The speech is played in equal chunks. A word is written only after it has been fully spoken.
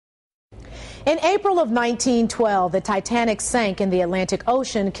In April of 1912, the Titanic sank in the Atlantic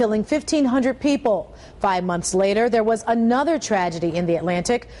Ocean, killing 1,500 people. 5 months later, there was another tragedy in the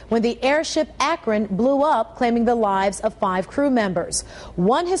Atlantic when the airship Akron blew up, claiming the lives of 5 crew members.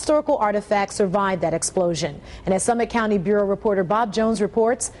 One historical artifact survived that explosion. And as Summit County Bureau reporter Bob Jones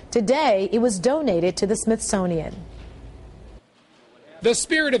reports, today it was donated to the Smithsonian. The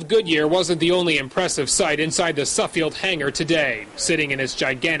Spirit of Goodyear wasn't the only impressive sight inside the Suffield hangar today. Sitting in its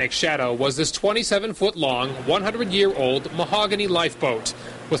gigantic shadow was this 27-foot-long, 100-year-old mahogany lifeboat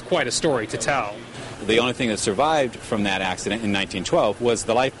with quite a story to tell. The only thing that survived from that accident in 1912 was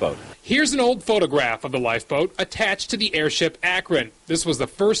the lifeboat. Here's an old photograph of the lifeboat attached to the airship Akron. This was the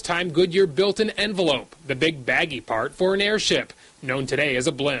first time Goodyear built an envelope, the big baggy part for an airship, known today as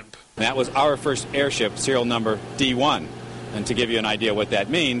a blimp. That was our first airship, serial number D1. And to give you an idea what that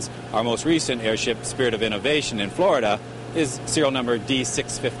means, our most recent airship, Spirit of Innovation in Florida, is serial number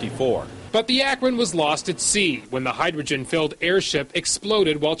D654. But the Akron was lost at sea when the hydrogen-filled airship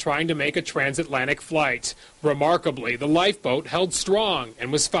exploded while trying to make a transatlantic flight. Remarkably, the lifeboat held strong and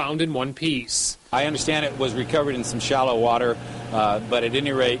was found in one piece. I understand it was recovered in some shallow water, but at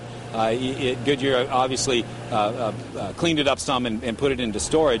any rate, Goodyear obviously cleaned it up some and put it into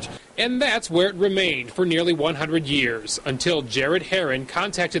storage. And that's where it remained for nearly 100 years, until Jared Herron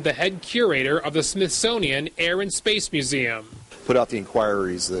contacted the head curator of the Smithsonian Air and Space Museum. Put out the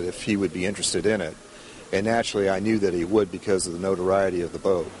inquiries that if he would be interested in it, and naturally I knew that he would because of the notoriety of the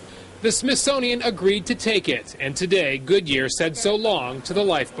boat. The Smithsonian agreed to take it, and today Goodyear said so long to the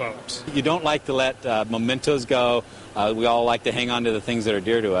lifeboat. You don't like to let mementos go. We all like to hang on to the things that are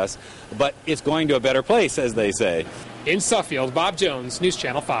dear to us, but it's going to a better place, as they say. In Suffield, Bob Jones, News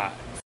Channel 5.